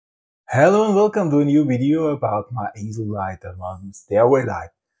Hello and welcome to a new video about my easel light and my stairway light.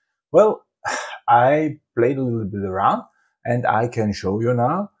 Well, I played a little bit around and I can show you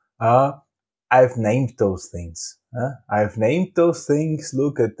now. I've named those things. I've named those things.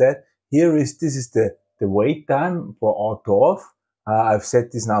 Look at that. This is the wait time for on to off. I've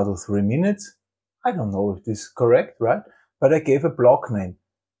set this now to 3 minutes. I don't know if this is correct, right? But I gave a block name.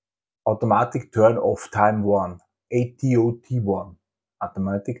 Automatic turn off time 1. ATOT1.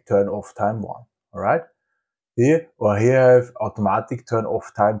 Automatic turn off time 1. Alright? Here I have automatic turn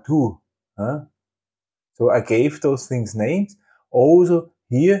off time 2. So I gave those things names. Also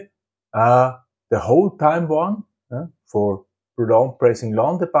here, the hold time 1, for pressing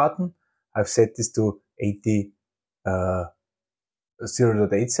long the button. I've set this to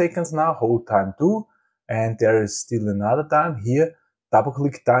 0.8 seconds now, hold time 2. And there is still another time here, double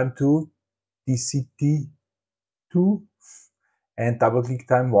click time 2, DCT 2, and double click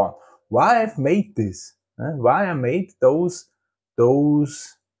time 1. Why I've made this? Why I made those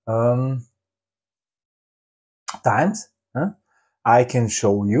times? I can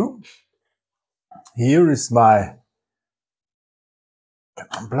show you. Here is my. Can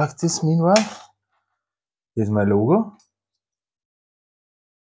unplug this meanwhile. Here's my logo.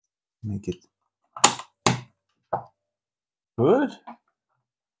 Make it good.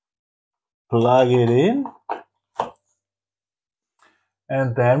 Plug it in.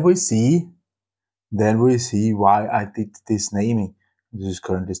 And then we see why I did this naming. This is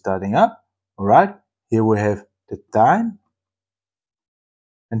currently starting up. All right. Here we have the time.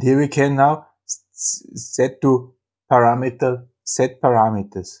 And here we can now set parameters.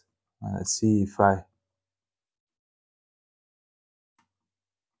 Let's see if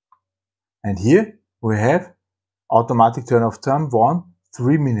and here we have automatic turn off time 1,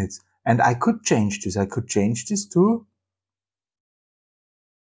 3 minutes. And I could change this. I could change this to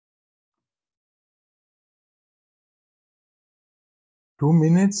 2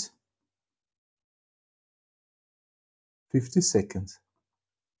 minutes, 50 seconds.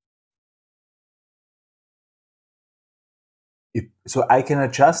 So I can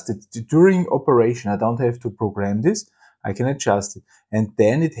adjust it during operation. I don't have to program this. I can adjust it. And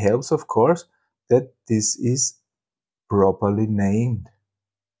then it helps, of course, that this is properly named.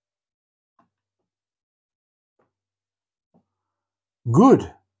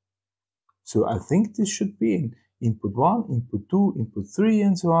 Good. So I think this should be in input 1, input 2, input 3,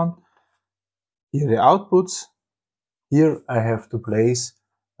 and so on. Here the outputs. Here I have to place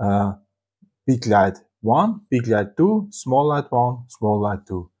big light 1, big light 2, small light 1, small light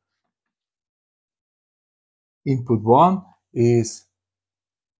 2. Input 1 is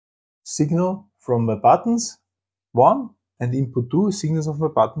signal from my buttons 1, and input 2 is signals of my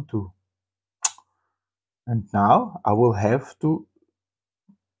button 2. And now I will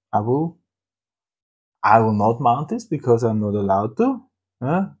not mount this because I'm not allowed to.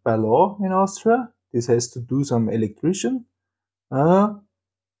 By law in Austria, this has to do some electrician.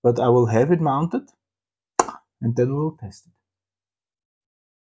 But I will have it mounted and then we'll test it.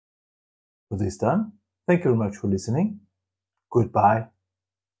 For this time, thank you very much for listening. Goodbye.